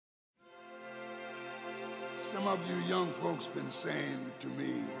Some of you young folks been saying to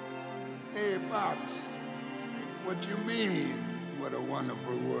me, hey, Pops, what you mean, what a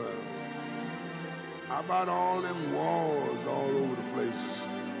wonderful world? How about all them wars all over the place?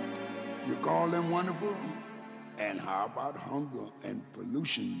 You call them wonderful? And how about hunger and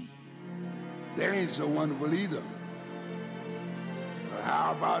pollution? They ain't so wonderful either. But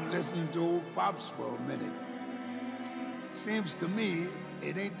how about listening to old Pops for a minute? Seems to me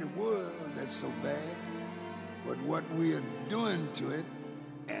it ain't the world that's so bad, but what we are doing to it.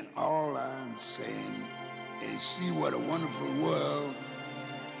 And all I'm saying is see what a wonderful world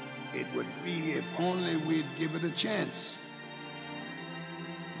it would be if only we'd give it a chance.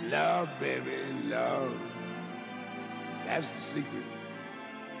 Love, baby, love. That's the secret.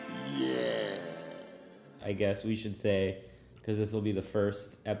 Yeah. I guess we should say, because this will be the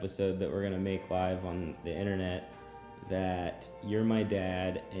first episode that we're going to make live on the internet, that you're my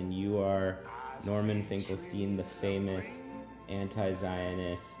dad and you are Norman Finkelstein, the famous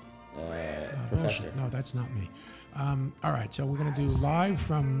anti-Zionist professor. No, that's not me. All right, so we're going to do live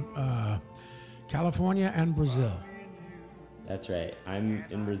from California and Brazil. That's right. I'm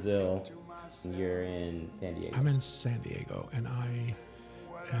in Brazil. You're in San Diego. I'm in San Diego, and I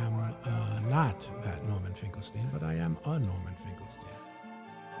am not that Norman Finkelstein, but I am a Norman Finkelstein.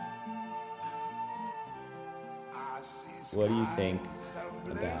 What do you think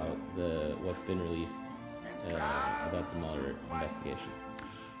about what's been released about the Mueller investigation?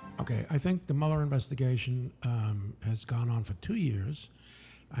 Okay, I think the Mueller investigation has gone on for 2 years.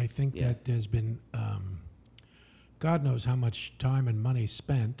 I think that there's been, God knows how much time and money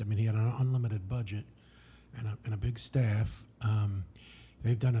spent. I mean, he had an unlimited budget and a big staff.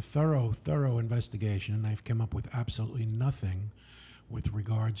 They've done a thorough investigation, and they've come up with absolutely nothing with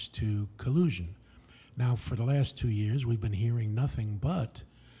regards to collusion. Now, for the last 2 years, we've been hearing nothing but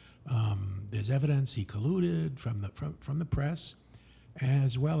there's evidence he colluded from the press,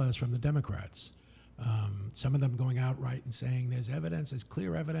 as well as from the Democrats. Some of them going outright and saying there's evidence, there's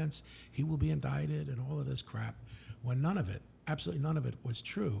clear evidence, he will be indicted and all of this crap, when none of it, absolutely none of it was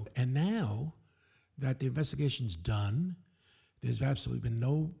true. And now that the investigation's done, there's absolutely been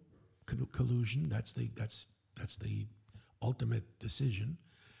no collusion. That's the ultimate decision.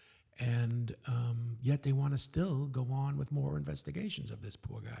 And yet they want to still go on with more investigations of this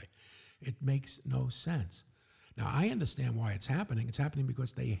poor guy. It makes no sense. Now, I understand why it's happening. It's happening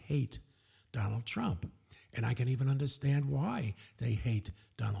because they hate Donald Trump. And I can even understand why they hate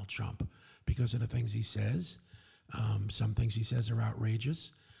Donald Trump, because of the things he says. Some things he says are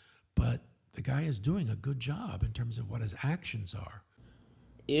outrageous, but the guy is doing a good job in terms of what his actions are.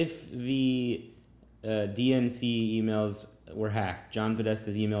 If the DNC emails were hacked, John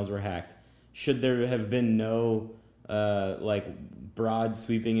Podesta's emails were hacked, should there have been no broad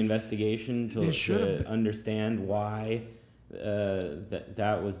sweeping investigation to understand why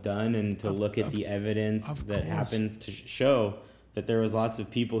that was done, and to look at the evidence that happens to show that there was lots of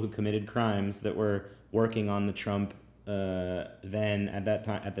people who committed crimes that were working on the Trump then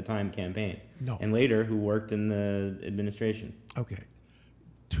at the time campaign, and later who worked in the administration? Okay,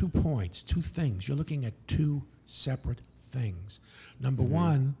 2 points, 2 things. You're looking at 2 separate things. Number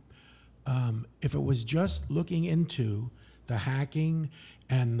one, if it was just looking into the hacking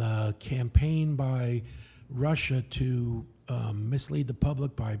and the campaign by Russia to mislead the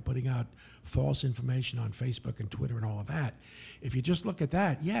public by putting out false information on Facebook and Twitter and all of that, if you just look at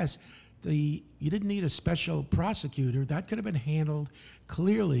that, yes, you didn't need a special prosecutor. That could have been handled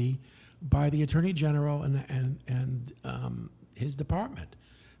clearly by the Attorney General and his department.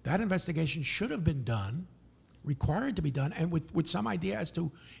 That investigation should have been done, required to be done, and with some idea as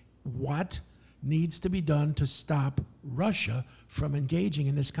to what needs to be done to stop Russia from engaging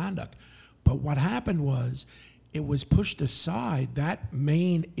in this conduct. But what happened was it was pushed aside, that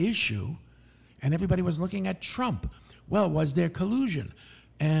main issue, and everybody was looking at Trump. Well, was there collusion?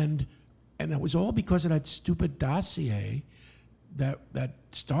 And it was all because of that stupid dossier that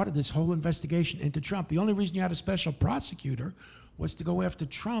started this whole investigation into Trump. The only reason you had a special prosecutor was to go after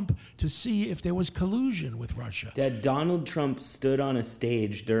Trump to see if there was collusion with Russia. Dad, Donald Trump stood on a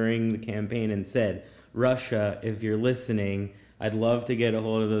stage during the campaign and said, Russia, if you're listening, I'd love to get a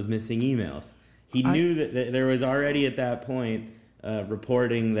hold of those missing emails. He knew that there was already at that point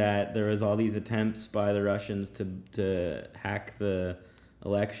reporting that there was all these attempts by the Russians to hack the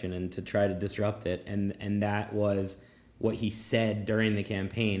election and to try to disrupt it. And that was what he said during the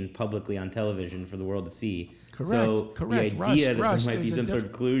campaign publicly on television for the world to see. Correct. So the idea that Russ, there might be some sort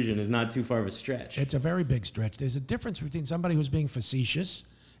of collusion is not too far of a stretch. It's a very big stretch. There's a difference between somebody who's being facetious,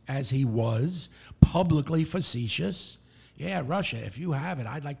 as he was, publicly facetious. Yeah, Russia, if you have it,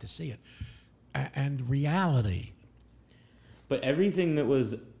 I'd like to see it. and reality. But everything that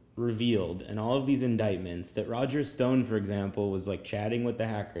was revealed and all of these indictments, that Roger Stone, for example, was like chatting with the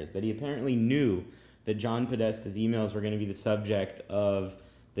hackers, that he apparently knew that John Podesta's emails were going to be the subject of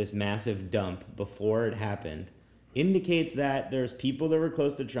this massive dump before it happened, indicates that there's people that were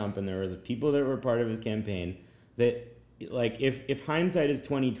close to Trump and there was people that were part of his campaign that, like, if hindsight is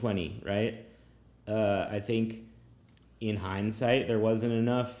 20/20, right? I think in hindsight there wasn't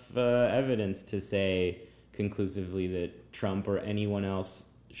enough evidence to say conclusively that Trump or anyone else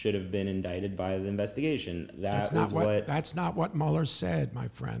should have been indicted by the investigation. That's not what Mueller said, my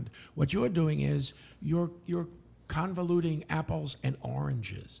friend. What you're doing is you're convoluting apples and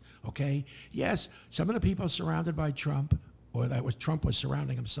oranges. Okay? Yes, some of the people surrounded by Trump, or that was Trump was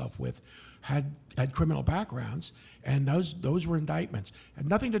surrounding himself with, had criminal backgrounds, and those were indictments. Had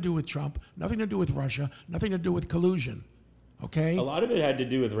nothing to do with Trump, nothing to do with Russia, nothing to do with collusion. Okay? A lot of it had to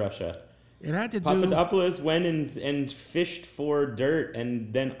do with Russia. It had to do. Papadopoulos went and fished for dirt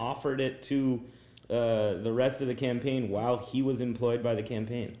and then offered it to the rest of the campaign while he was employed by the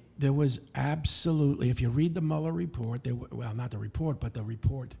campaign. There was absolutely, if you read the Mueller report, well, not the report, but the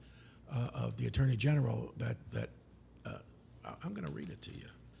report of the Attorney General that I'm going to read it to you.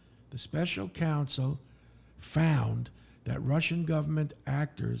 The special counsel found that Russian government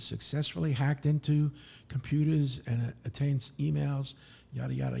actors successfully hacked into computers and attained emails,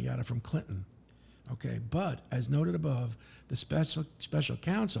 yada, yada, yada, from Clinton. Okay, but as noted above, the special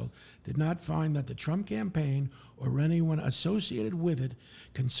counsel did not find that the Trump campaign or anyone associated with it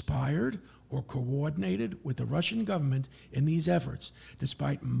conspired or coordinated with the Russian government in these efforts,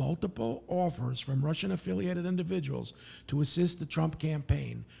 despite multiple offers from Russian-affiliated individuals to assist the Trump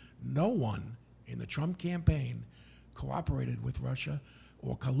campaign. No one in the Trump campaign cooperated with Russia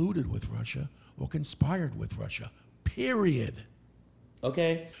or colluded with Russia or conspired with Russia, period.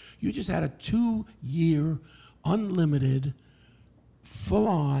 Okay. You just had a 2-year, unlimited,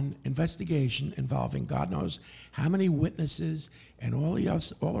 full-on investigation involving God knows how many witnesses and all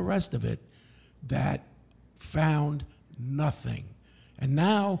the rest of it that found nothing. And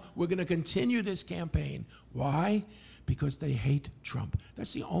now we're going to continue this campaign. Why? Because they hate Trump.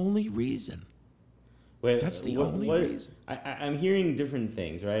 That's the only reason. That's the only reason. I'm hearing different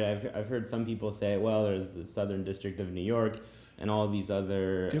things, right? I've heard some people say, well, there's the Southern District of New York and all these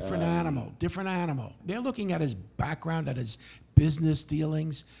other... Different animal. They're looking at his background, at his business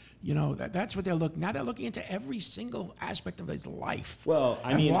dealings. You know, that's what they're looking... Now they're looking into every single aspect of his life. Well,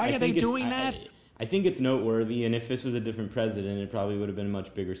 I mean... why are they doing that? I think it's noteworthy, and if this was a different president, it probably would have been a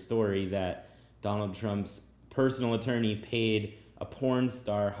much bigger story, that Donald Trump's personal attorney paid a porn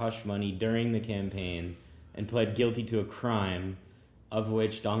star hush money during the campaign and pled guilty to a crime of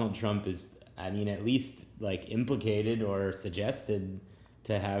which Donald Trump is, I mean, at least like implicated or suggested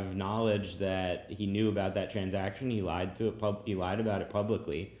to have knowledge that he knew about that transaction. He lied about it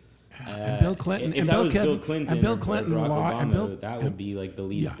publicly. And Bill Clinton, if that was Bill Clinton or Barack Obama, that would be like the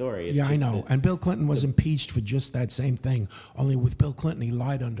lead story. It's I know. And Bill Clinton was impeached for just that same thing. Only with Bill Clinton, he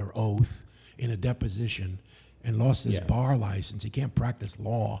lied under oath in a deposition and lost his bar license. He can't practice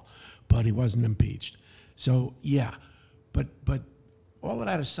law, but he wasn't impeached. So, yeah. But all of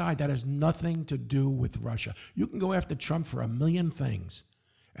that aside, that has nothing to do with Russia. You can go after Trump for a million things,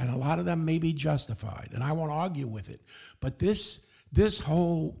 and a lot of them may be justified, and I won't argue with it. But this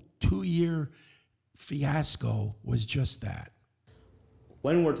whole 2-year fiasco was just that.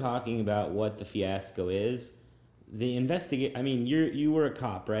 When we're talking about what the fiasco is, the I mean, you were a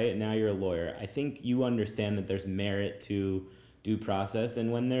cop, right? And now you're a lawyer. I think you understand that there's merit to due process,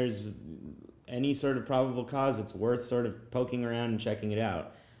 and when there's any sort of probable cause, it's worth sort of poking around and checking it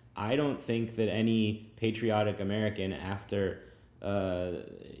out. I don't think that any patriotic American, after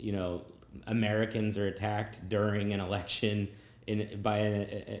Americans are attacked during an election in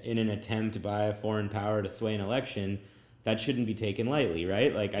an attempt by a foreign power to sway an election, that shouldn't be taken lightly,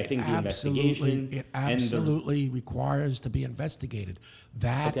 right? Like, I think the investigation... It absolutely requires to be investigated,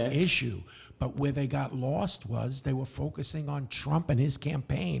 that issue. But where they got lost was they were focusing on Trump and his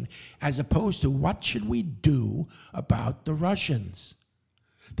campaign as opposed to what should we do about the Russians.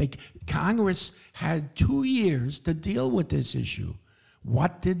 Congress had 2 years to deal with this issue.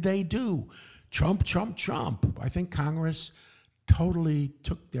 What did they do? Trump. I think Congress totally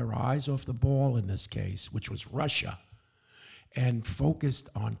took their eyes off the ball in this case, which was Russia, and focused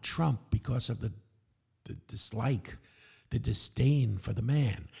on Trump because of the dislike, the disdain for the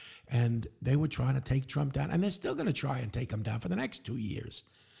man. And they were trying to take Trump down, and they're still going to try and take him down for the next 2 years,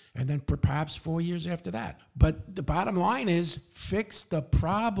 and then perhaps 4 years after that. But the bottom line is fix the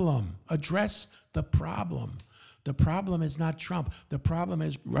problem, address the problem. The problem is not Trump. The problem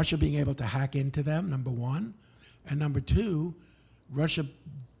is Russia being able to hack into them, number one. And number two, Russia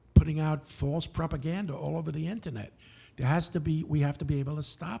putting out false propaganda all over the internet. We have to be able to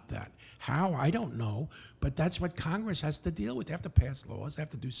stop that. How? I don't know, but that's what Congress has to deal with. They have to pass laws, they have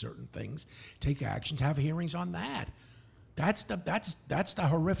to do certain things, take actions, have hearings on that. That's the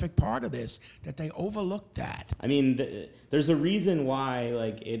horrific part of this, that they overlooked that. I mean, there's a reason why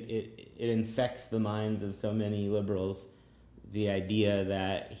like it infects the minds of so many liberals, the idea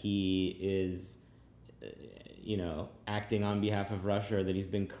that he is, acting on behalf of Russia, or that he's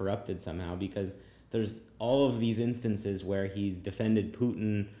been corrupted somehow, because there's all of these instances where he's defended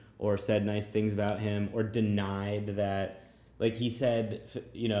Putin or said nice things about him or denied that, like he said,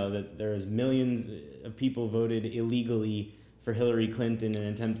 that there's millions of people voted illegally for Hillary Clinton in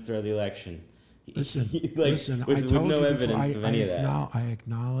an attempt to throw the election. Listen, with no evidence of any of that. I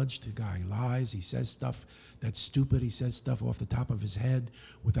acknowledge the guy lies. He says stuff that's stupid. He says stuff off the top of his head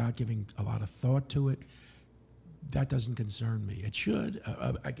without giving a lot of thought to it. That doesn't concern me. It should,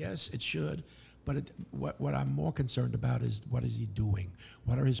 I guess it should. But what I'm more concerned about is what is he doing?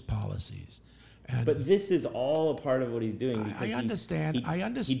 What are his policies? But this is all a part of what he's doing. Because I understand.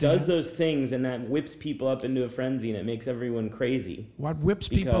 He does those things, and that whips people up into a frenzy, and it makes everyone crazy. What whips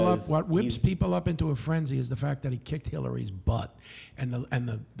people up into a frenzy is the fact that he kicked Hillary's butt, and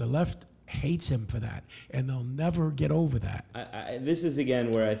the left hates him for that, and they'll never get over that. This is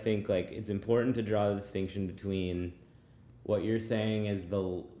again where I think like it's important to draw the distinction between what you're saying as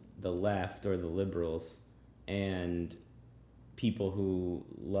the left or the liberals and people who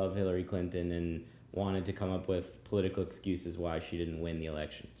love Hillary Clinton and wanted to come up with political excuses why she didn't win the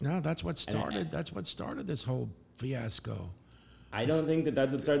election. No, that's what started. That's what started this whole fiasco. I don't think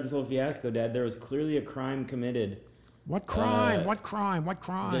that's what started this whole fiasco, Dad. There was clearly a crime committed. What crime? What crime? What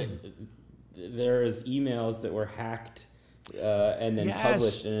crime? There's emails that were hacked and then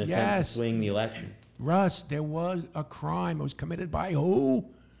published in an attempt to swing the election. Russ, there was a crime. It was committed by who?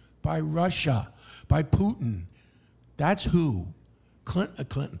 By Russia, by Putin. That's who.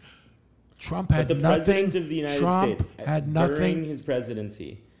 Clinton. Trump had nothing. But the president of the United States, had nothing. During his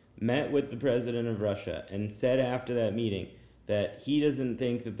presidency, met with the president of Russia and said after that meeting that he doesn't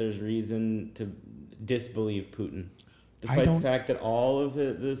think that there's reason to disbelieve Putin, despite the fact that all of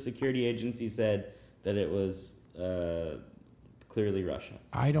the security agencies said that it was clearly Russia.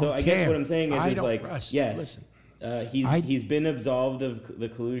 I don't care. So I guess what I'm saying is like, Russ, yes, he's been absolved of the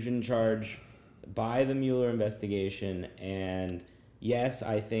collusion charge by the Mueller investigation, and yes,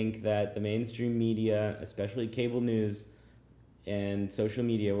 I think that the mainstream media, especially cable news and social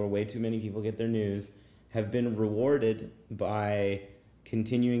media, where way too many people get their news, have been rewarded by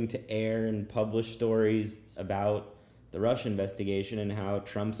continuing to air and publish stories about the Russia investigation and how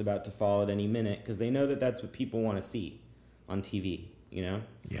Trump's about to fall at any minute, because they know that that's what people want to see on TV,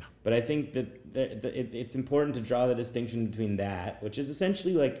 Yeah. But I think that it's important to draw the distinction between that, which is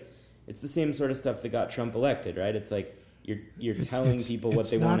essentially like, it's the same sort of stuff that got Trump elected, right? It's like you're telling people what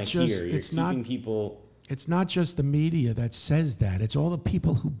they want to hear. You're keeping people. It's not just the media that says that. It's all the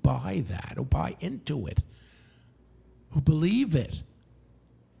people who buy that, who buy into it, who believe it.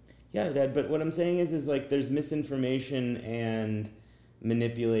 Yeah, Dad, but what I'm saying is like there's misinformation and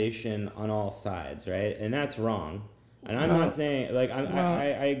manipulation on all sides, right? And that's wrong. And I'm not saying, like,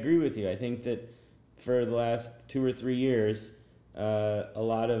 I agree with you. I think that for the last 2 or 3 years, a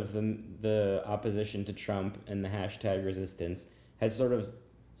lot of the opposition to Trump and the hashtag resistance has sort of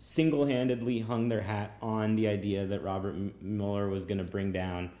single-handedly hung their hat on the idea that Robert Mueller was going to bring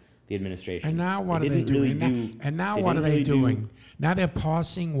down the administration. And now what are they doing? What are they doing? Now they're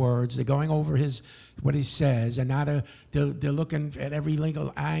parsing words. They're going over what he says, and now they're looking at every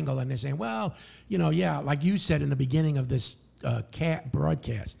legal angle, and they're saying, well, like you said in the beginning of this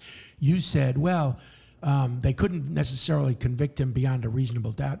broadcast, you said, well, they couldn't necessarily convict him beyond a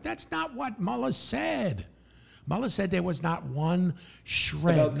reasonable doubt. That's not what Mueller said. Mueller said there was not one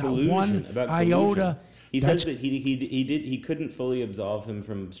shred, about collusion, not one iota. He says that he couldn't fully absolve him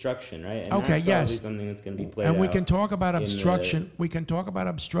from obstruction, right? And that's probably something that's going to be played out. And we can talk about obstruction. We can talk about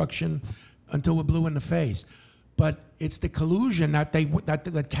obstruction until we're blue in the face. But it's the collusion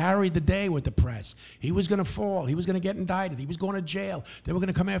that carried the day with the press. He was going to fall. He was going to get indicted. He was going to jail. They were going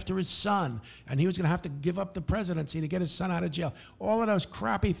to come after his son, and he was going to have to give up the presidency to get his son out of jail. All of those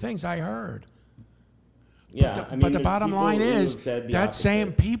crappy things I heard. Yeah, but the bottom line is those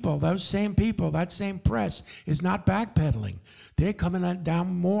same people, that same press is not backpedaling. They're coming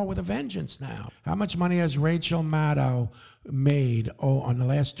down more with a vengeance now. How much money has Rachel Maddow made on the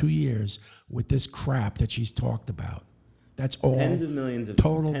last 2 years with this crap that she's talked about? That's all tens of millions of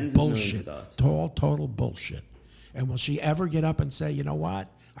total tens bullshit. Of millions of dollars. Total bullshit. And will she ever get up and say, you know what?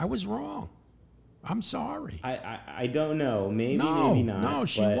 I was wrong. I'm sorry. I don't know. Maybe, No, maybe not. no,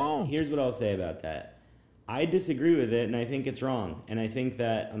 she but won't. Here's what I'll say about that. I disagree with it, and I think it's wrong. And I think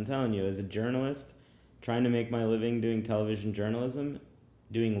that, I'm telling you, as a journalist, trying to make my living doing television journalism,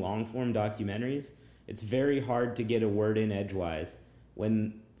 doing long-form documentaries, it's very hard to get a word in edgewise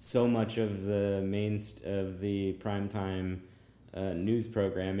when so much of the primetime news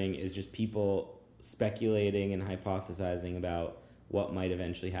programming is just people speculating and hypothesizing about what might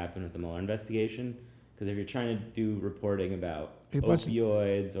eventually happen with the Mueller investigation. Because if you're trying to do reporting about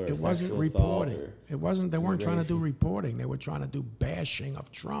opioids or sexual assault or It wasn't. They weren't trying to do reporting. They were trying to do bashing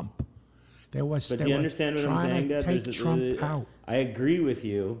of Trump. But do you understand what I'm saying, Dad? Take Trump out. I agree with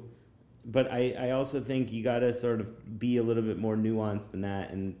you, but I also think you got to sort of be a little bit more nuanced than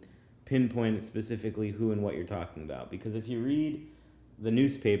that and pinpoint specifically who and what you're talking about. Because if you read the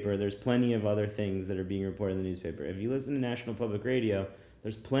newspaper, there's plenty of other things that are being reported in the newspaper. If you listen to National Public Radio,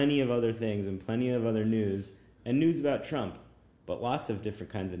 there's plenty of other things and plenty of other news and news about Trump, but lots of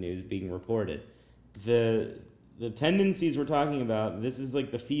different kinds of news being reported. The tendencies we're talking about, this is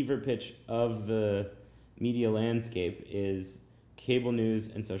like the fever pitch of the media landscape, is cable news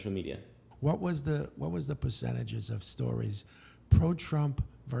and social media. What was the percentages of stories pro-Trump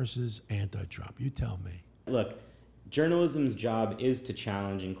versus anti-Trump? You tell me. Look, journalism's job is to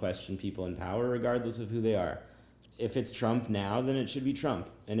challenge and question people in power, regardless of who they are. If it's Trump now, then it should be Trump.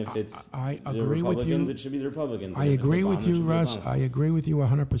 And if it's I the agree with Republicans, you. it should be the Republicans. I And if it's agree Obama, with it should you, be Russ. Obama. I agree with you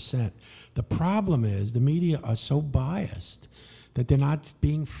 100%. The problem is the media are so biased that they're not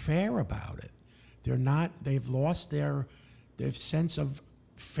being fair about it. They're not. They've lost their sense of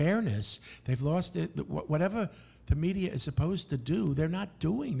fairness. They've lost it. Whatever the media is supposed to do, they're not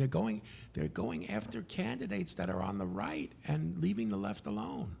doing. They're going after candidates that are on the right and leaving the left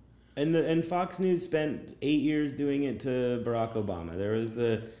alone. And Fox News spent 8 years doing it to Barack Obama. There was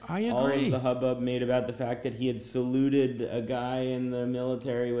all of the hubbub made about the fact that he had saluted a guy in the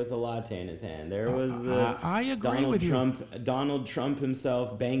military with a latte in his hand. There was I agree with you. Donald Trump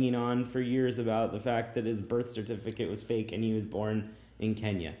himself banging on for years about the fact that his birth certificate was fake and he was born in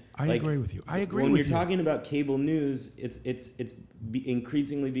Kenya. I agree with you. When you're talking about cable news, it's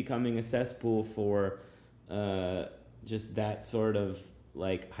increasingly becoming a cesspool for just that sort of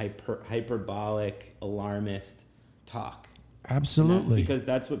like hyperbolic, alarmist talk. Absolutely. Because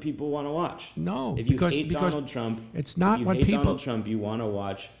that's what people want to watch. No, if you hate Donald Trump, it's not what people. Donald Trump, you want to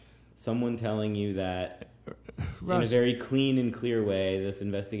watch someone telling you that Russ, in a very clean and clear way, this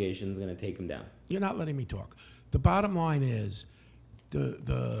investigation is going to take him down. You're not letting me talk. The bottom line is,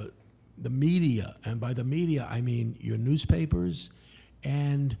 the media, and by the media I mean your newspapers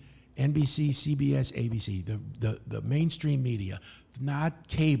and NBC, CBS, ABC, the mainstream media, not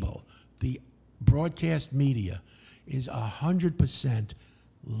cable, the broadcast media is 100%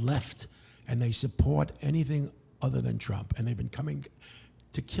 left, and they support anything other than Trump, and they've been coming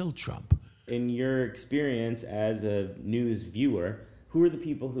to kill Trump. In your experience as a news viewer, who are the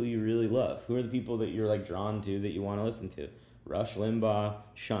people who you really love? Who are the people that you're like drawn to that you want to listen to? Rush Limbaugh,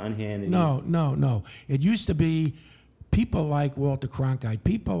 Sean Hannity? No. It used to be people like Walter Cronkite,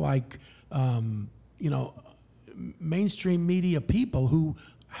 people like, mainstream media people who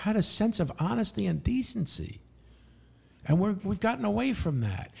had a sense of honesty and decency. And we've gotten away from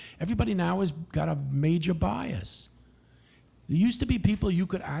that. Everybody now has got a major bias. There used to be people you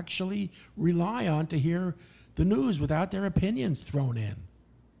could actually rely on to hear the news without their opinions thrown in.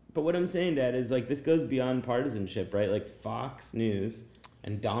 But what I'm saying, Dad, is like this goes beyond partisanship, right? Like Fox News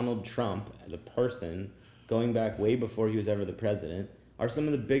and Donald Trump, the person, going back way before he was ever the president, are some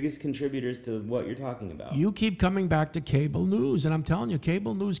of the biggest contributors to what you're talking about. You keep coming back to cable news, and I'm telling you,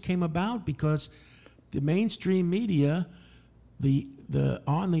 cable news came about because the mainstream media, the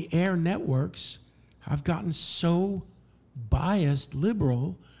on-the-air networks, have gotten so biased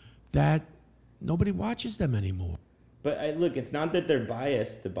liberal that nobody watches them anymore. But look, it's not that they're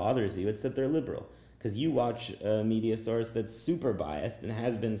biased that bothers you, it's that they're liberal. Because you watch a media source that's super biased and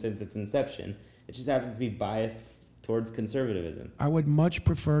has been since its inception. It just happens to be biased towards conservatism. I would much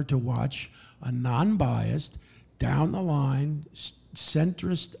prefer to watch a non-biased, down-the-line,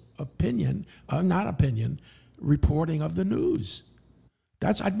 centrist reporting of the news.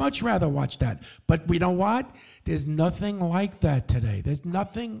 I'd much rather watch that. But you know what? There's nothing like that today.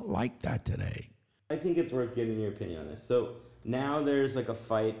 I think it's worth getting your opinion on this. So now there's like a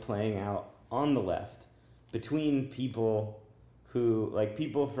fight playing out on the left between people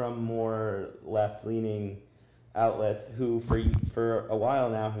from more left-leaning outlets who for a while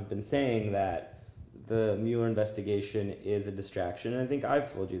now have been saying that the Mueller investigation is a distraction. And I think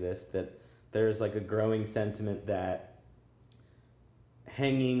I've told you this, that there's like a growing sentiment that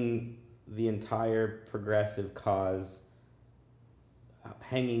hanging the entire progressive cause,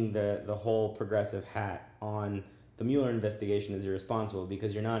 hanging the whole progressive hat on the Mueller investigation is irresponsible,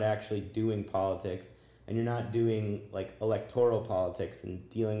 because you're not actually doing politics, and you're not doing like electoral politics and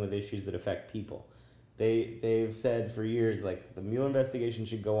dealing with issues that affect people. They've said for years, like, the Mueller investigation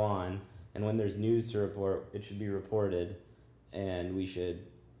should go on, and when there's news to report, it should be reported, and we should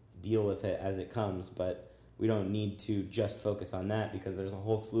deal with it as it comes, but we don't need to just focus on that, because there's a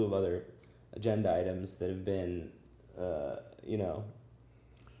whole slew of other agenda items that have been, that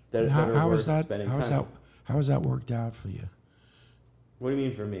are worth spending time. How has that worked out for you? What do you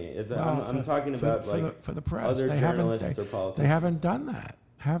mean for me? I'm talking about for the press. Other journalists or politicians. They haven't done that,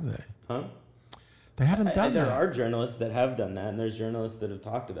 have they? Huh? They haven't done that. There are journalists that have done that, and there's journalists that have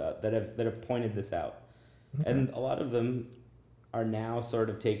talked about that have pointed this out, and a lot of them are now sort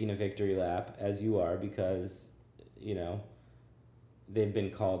of taking a victory lap, as you are, because they've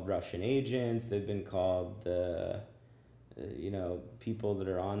been called Russian agents. They've been called people that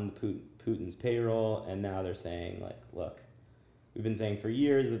are on Putin's payroll, and now they're saying, like, look, we've been saying for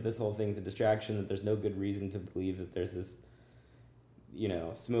years that this whole thing's a distraction, that there's no good reason to believe that there's this,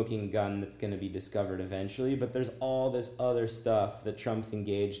 smoking gun that's going to be discovered eventually, but there's all this other stuff that Trump's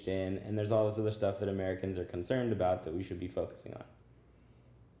engaged in, and there's all this other stuff that Americans are concerned about that we should be focusing on.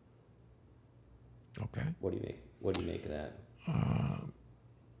 Okay. What do you make of that?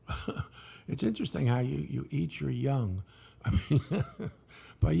 It's interesting how you eat your young. I mean,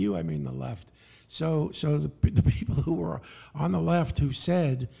 by you, I mean the left. So the people who were on the left who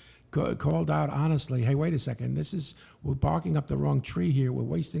said, called out honestly, hey, wait a second, we're barking up the wrong tree here. We're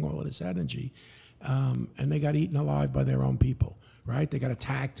wasting all of this energy. And they got eaten alive by their own people, right? They got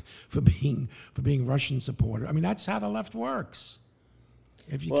attacked for being Russian supporter. I mean, that's how the left works.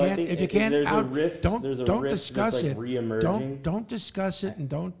 If you can't, don't discuss it. Don't discuss it, and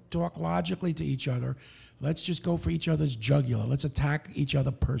don't talk logically to each other. Let's just go for each other's jugular. Let's attack each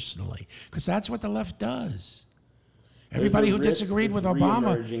other personally, because that's what the left does. Everybody who disagreed with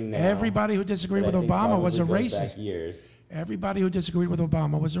Obama, everybody who disagreed with Obama was a racist. Everybody who disagreed with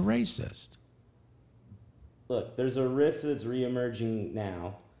Obama was a racist. Look, there's a rift that's reemerging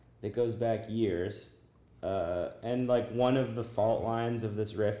now that goes back years. And like one of the fault lines of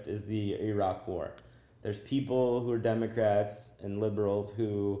this rift is the Iraq War. There's people who are Democrats and liberals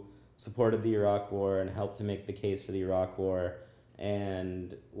who supported the Iraq War and helped to make the case for the Iraq War,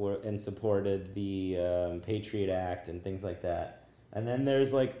 and supported the Patriot Act and things like that. And then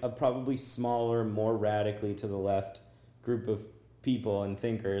there's like a probably smaller, more radically to the left group of people and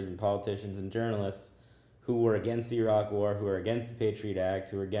thinkers and politicians and journalists who were against the Iraq War, who were against the Patriot Act,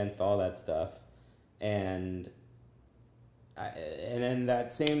 who were against all that stuff. And then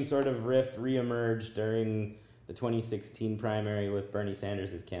that same sort of rift reemerged during the 2016 primary with Bernie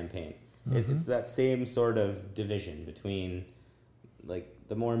Sanders' campaign. Mm-hmm. It's that same sort of division between like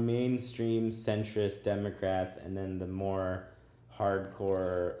the more mainstream centrist Democrats and then the more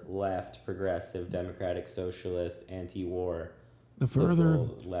hardcore left, progressive, democratic, socialist, anti-war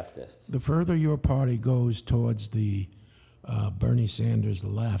leftists. The further your party goes towards the Bernie Sanders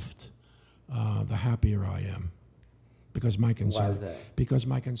left, the happier I am, because my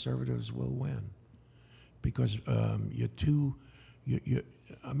conservatives will win. Because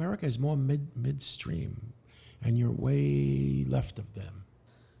America is more midstream, and you're way left of them.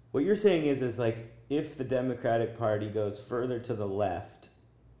 What you're saying is like, if the Democratic Party goes further to the left,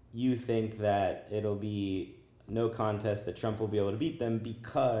 you think that it'll be no contest that Trump will be able to beat them,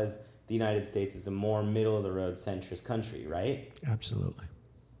 because the United States is a more middle-of-the-road centrist country, right? Absolutely.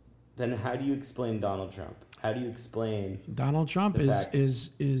 Then how do you explain Donald Trump? How do you explain Donald Trump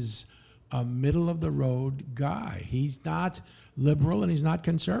is a middle-of-the-road guy. He's not liberal and he's not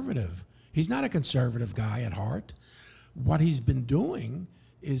conservative. He's not a conservative guy at heart. What he's been doing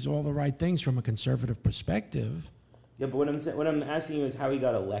is all the right things from a conservative perspective. Yeah, but what I'm asking you is how he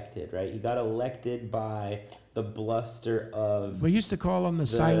got elected, right? He got elected by the bluster of... We used to call him the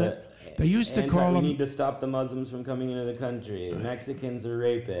silent... They used to call him... We need to stop the Muslims from coming into the country. Mexicans are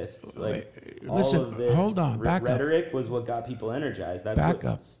rapists. Listen, all of this hold on, back rhetoric up. Was what got people energized. Back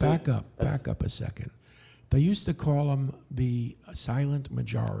up a second. They used to call him the silent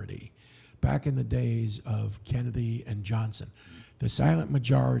majority back in the days of Kennedy and Johnson. The silent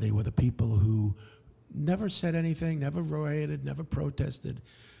majority were the people who never said anything, never rioted, never protested,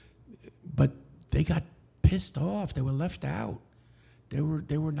 but they got pissed off. They were left out. They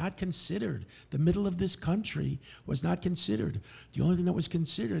were not considered. The middle of this country was not considered. The only thing that was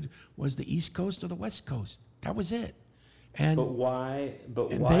considered was the East Coast or the West Coast. That was it. And But why?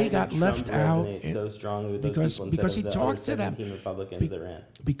 But and why they did got Trump left out resonate so strongly with those because- people because instead he of the other talked to them. 17 Republicans Be- that ran?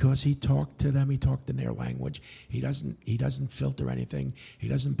 because he talked to them. He talked in their language. He doesn't filter anything. He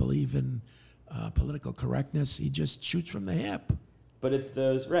doesn't believe in political correctness. He just shoots from the hip. But it's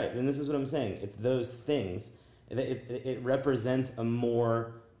those, right, and this is what I'm saying. It's those things. It represents a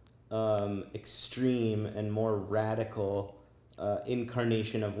more extreme and more radical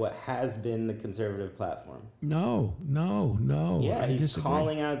incarnation of what has been the conservative platform. No. Yeah, I he's disagree.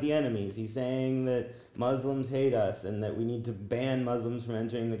 calling out the enemies. He's saying that Muslims hate us and that we need to ban Muslims from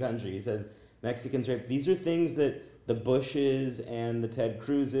entering the country. He says Mexicans rape. These are things that the Bushes and the Ted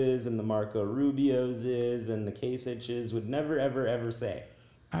Cruzes and the Marco Rubioses and the Kasichs would never, ever, ever say.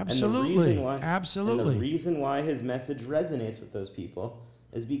 Absolutely. And the reason why his message resonates with those people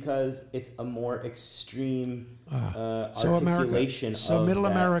is because it's a more extreme articulation of Middle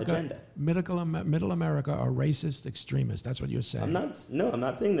that America, agenda. Middle America are racist extremists. That's what you're saying. I'm not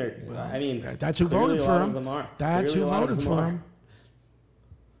saying they're. I mean, that's who clearly voted a for lot him. of them are. That's Clearly who a lot of voted them for are. him.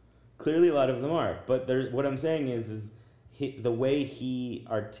 Clearly, a lot of them are. But what I'm saying is the way he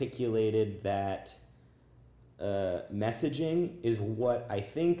articulated that messaging is what I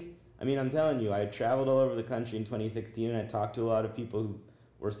think. I mean, I'm telling you, I traveled all over the country in 2016, and I talked to a lot of people who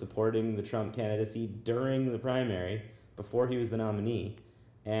were supporting the Trump candidacy during the primary, before he was the nominee.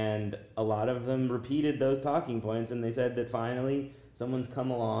 And a lot of them repeated those talking points, and they said that finally someone's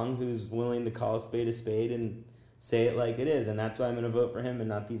come along who's willing to call a spade and say it like it is. And that's why I'm going to vote for him and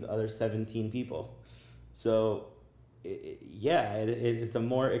not these other 17 people. So, it's a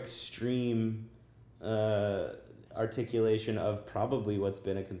more extreme articulation of probably what's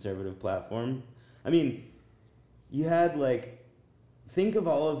been a conservative platform. I mean, you had think of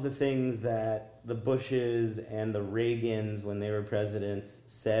all of the things that the Bushes and the Reagans, when they were presidents,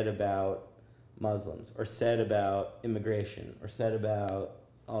 said about Muslims, or said about immigration, or said about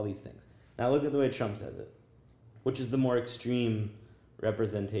all these things. Now look at the way Trump says it. Which is the more extreme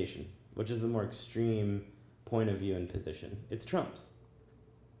representation? Which is the more extreme point of view and position? It's Trump's.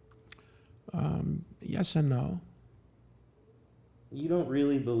 Yes and no. You don't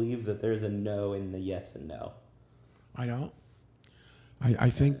really believe that there's a no in the yes and no. I don't.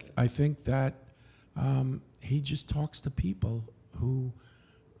 I think that he just talks to people who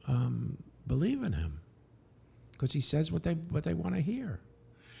believe in him, because he says what they want to hear.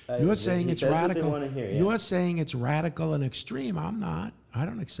 You're saying it's radical. You're saying it's radical and extreme. I'm not. I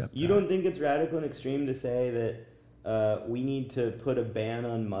don't accept that. You don't think it's radical and extreme to say that we need to put a ban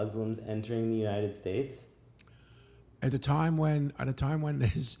on Muslims entering the United States? At a time when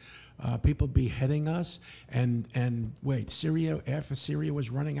there's people beheading us, and wait, Syria, after Syria was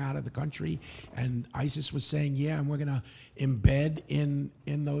running out of the country, and ISIS was saying, yeah, and we're going to embed in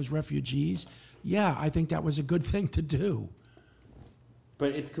those refugees. Yeah, I think that was a good thing to do.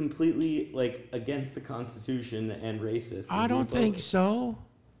 But it's completely against the Constitution and racist. I don't think so.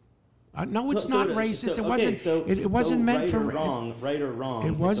 No, it's not racist. It wasn't meant for right or wrong.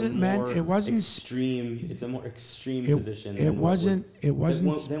 It wasn't meant. It wasn't extreme. It's a more extreme position. It wasn't.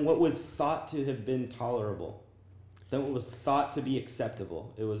 Than what was thought to have been tolerable. Than what was thought to be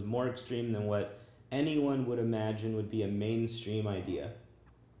acceptable. It was more extreme than what anyone would imagine would be a mainstream idea,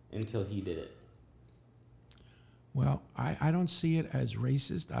 until he did it. Well, I don't see it as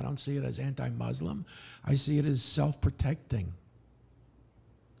racist. I don't see it as anti-Muslim. I see it as self-protecting.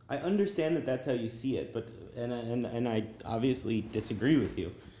 I understand that that's how you see it, but and I obviously disagree with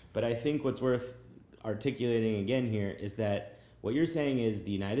you. But I think what's worth articulating again here is that what you're saying is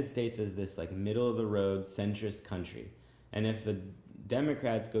the United States is this middle of the road centrist country, and if the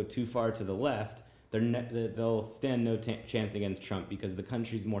Democrats go too far to the left, they'll stand no chance against Trump because the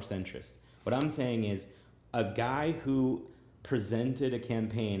country's more centrist. What I'm saying is a guy who presented a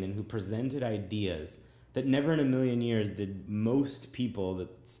campaign and who presented ideas that never in a million years did most people that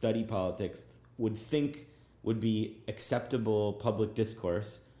study politics would think would be acceptable public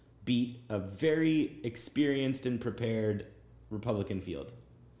discourse beat a very experienced and prepared Republican field.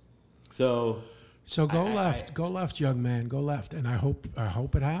 So go left. Go left, young man. Go left. And I hope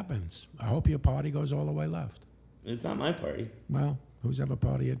it happens. I hope your party goes all the way left. It's not my party. Well, whoever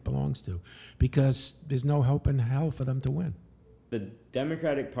party it belongs to. Because there's no hope in hell for them to win. The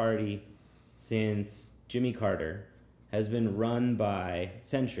Democratic Party, since Jimmy Carter, has been run by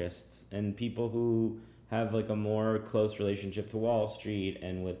centrists and people who have a more close relationship to Wall Street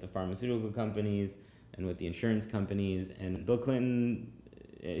and with the pharmaceutical companies and with the insurance companies. And Bill Clinton,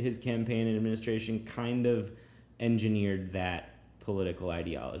 his campaign and administration kind of engineered that political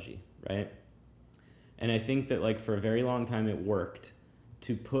ideology, right? And I think that for a very long time it worked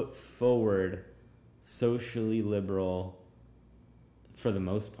to put forward socially liberal for the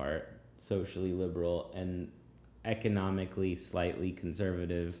most part, socially liberal and economically slightly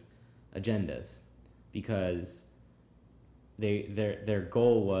conservative agendas, because their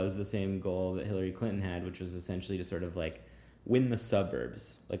goal was the same goal that Hillary Clinton had, which was essentially to sort of like win the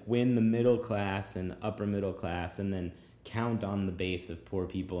suburbs, like win the middle class and upper middle class, and then count on the base of poor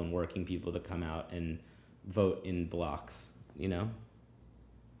people and working people to come out and vote in blocks, you know?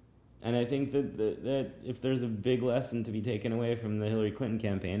 And I think that if there's a big lesson to be taken away from the Hillary Clinton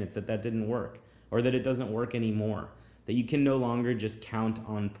campaign, it's that didn't work, or that it doesn't work anymore. That you can no longer just count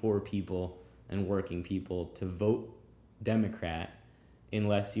on poor people and working people to vote Democrat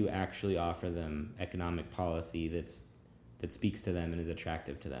unless you actually offer them economic policy that speaks to them and is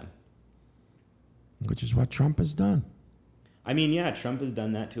attractive to them. Which is what Trump has done. I mean, yeah, Trump has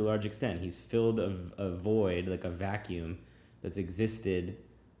done that to a large extent. He's filled a void, like a vacuum that's existed.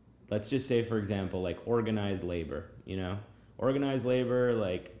 Let's just say, for example, like organized labor, you know? Organized labor,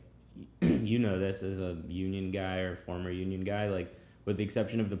 like, you know this as a union guy or former union guy, like, with the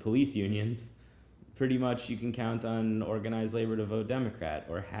exception of the police unions, pretty much you can count on organized labor to vote Democrat,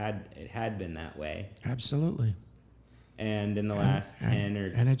 or it had been that way. Absolutely. And in the last 10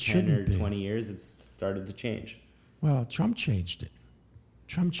 or 20 years, it's started to change. Well, Trump changed it.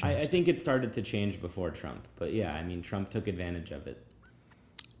 I think it started to change before Trump. But yeah, I mean, Trump took advantage of it.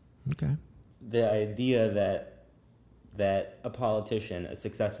 Okay. The idea that a politician, a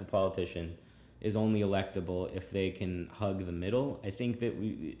successful politician, is only electable if they can hug the middle, I think that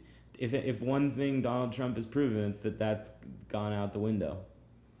if one thing Donald Trump has proven, it's that's gone out the window.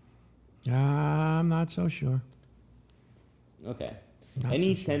 I'm not so sure. Okay.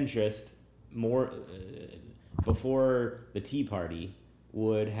 Any centrist before the Tea Party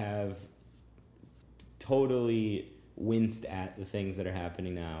would have totally winced at the things that are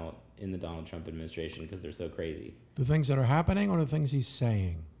happening now in the Donald Trump administration because they're so crazy. The things that are happening, or the things he's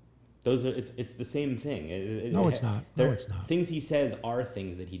saying? Those are it's the same thing. It's not. No, it's not. Things he says are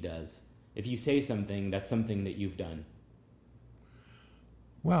things that he does. If you say something, that's something that you've done.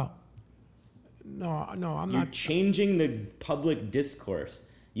 Well, no, I'm not. You're changing the public discourse.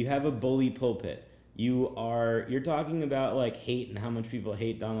 You have a bully pulpit. You're talking about like hate and how much people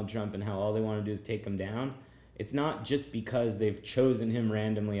hate Donald Trump and how all they want to do is take him down. It's not just because they've chosen him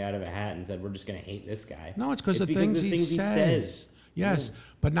randomly out of a hat and said, we're just going to hate this guy. No, it's because the things he says. Yes,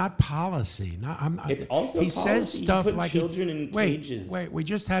 but not policy. It's also he policy. Says stuff he put like children in cages. Wait, we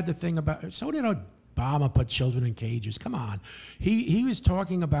just had the thing about. So did Obama put children in cages? Come on, he was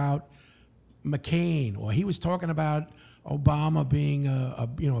talking about McCain, or he was talking about Obama being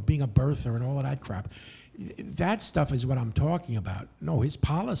being a birther and all of that crap. That stuff is what I'm talking about. No, his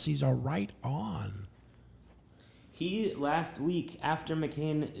policies are right on. He last week, after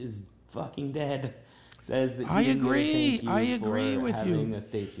McCain is fucking dead, says that I agree with having a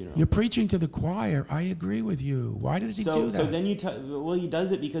state funeral. You're preaching to the choir. I agree with you. Why does he do that? So then he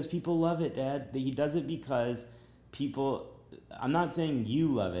does it because people love it, Dad. He does it because people. I'm not saying you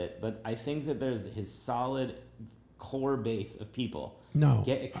love it, but I think that there's his solid core base of people.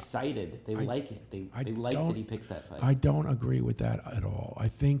 Get excited. They like it. They like that he picks that fight. I don't agree with that at all. I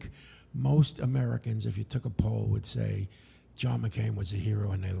think most Americans, if you took a poll, would say John McCain was a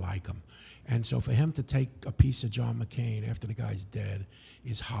hero and they like him. And so for him to take a piece of John McCain after the guy's dead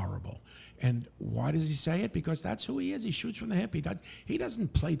is horrible. And why does he say it? Because that's who he is. He shoots from the hip. He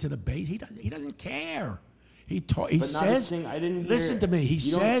doesn't play to the base. He doesn't care. He says, listen to me, he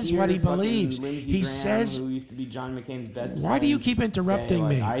says what he believes. Lindsey he Graham, says, who used to be John McCain's best friend. Why do you keep interrupting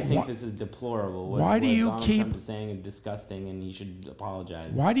me? I think this is deplorable. Why do you Donald keep Trump is saying is disgusting, and he should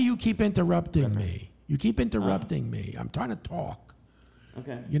apologize. Why do you keep interrupting me? You keep interrupting me. I'm trying to talk.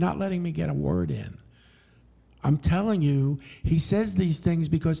 Okay. You're not letting me get a word in. I'm telling you, he says these things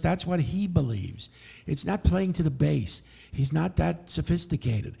because that's what he believes. It's not playing to the base. He's not that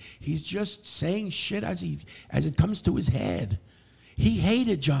sophisticated. He's just saying shit as it comes to his head. He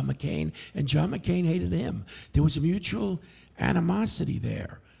hated John McCain, and John McCain hated him. There was a mutual animosity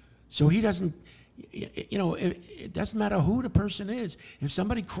there. So he doesn't, it doesn't matter who the person is. If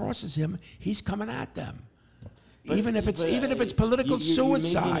somebody crosses him, he's coming at them. Even if it's political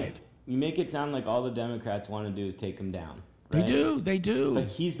suicide. You make it sound like all the Democrats want to do is take him down. Right? They do. But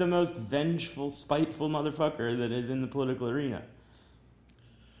he's the most vengeful, spiteful motherfucker that is in the political arena.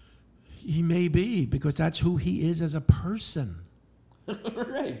 He may be, because that's who he is as a person.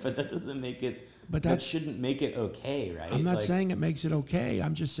 Right, but that doesn't make it... that shouldn't make it okay, right? I'm not saying it makes it okay.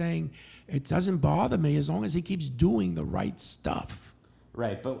 I'm just saying it doesn't bother me as long as he keeps doing the right stuff.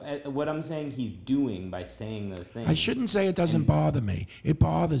 Right, but what I'm saying he's doing by saying those things. I shouldn't say it doesn't bother me. It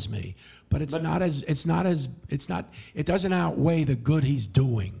bothers me, but it doesn't outweigh the good he's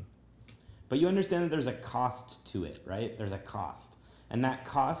doing. But you understand that there's a cost to it, right? There's a cost. And that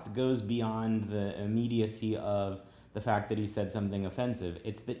cost goes beyond the immediacy of the fact that he said something offensive.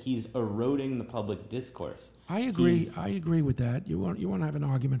 It's that he's eroding the public discourse. I agree. I agree with that. You won't have an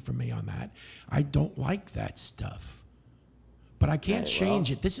argument from me on that. I don't like that stuff. But I can't change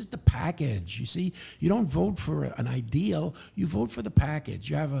it. This is the package. You see, you don't vote for an ideal. You vote for the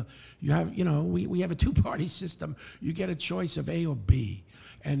package. We have a two-party system. You get a choice of A or B,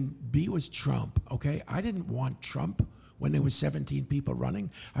 and B was Trump. Okay, I didn't want Trump when there was 17 people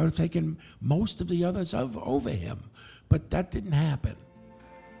running. I would have taken most of the others over him, but that didn't happen.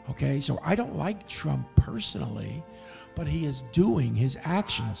 Okay, so I don't like Trump personally, but he is doing his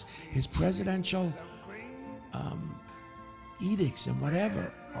actions, his presidential edicts and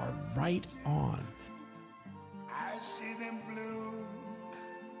whatever are right on. I see them bloom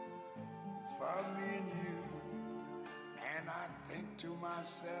for me and you, and I think to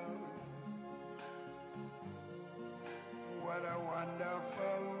myself, what a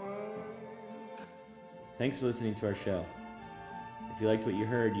wonderful world. Thanks for listening to our show. If you liked what you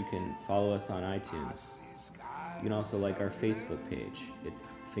heard, you can follow us on iTunes. You can also like our Facebook page. It's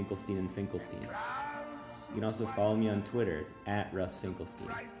Finkelstein and Finkelstein. You can also follow me on Twitter. It's @Russ Finkelstein.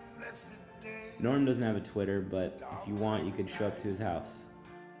 Norm doesn't have a Twitter, but if you want, you could show up to his house.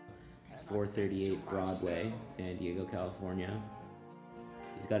 It's 438 Broadway, San Diego, California.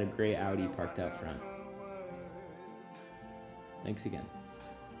 He's got a gray Audi parked out front. Thanks again.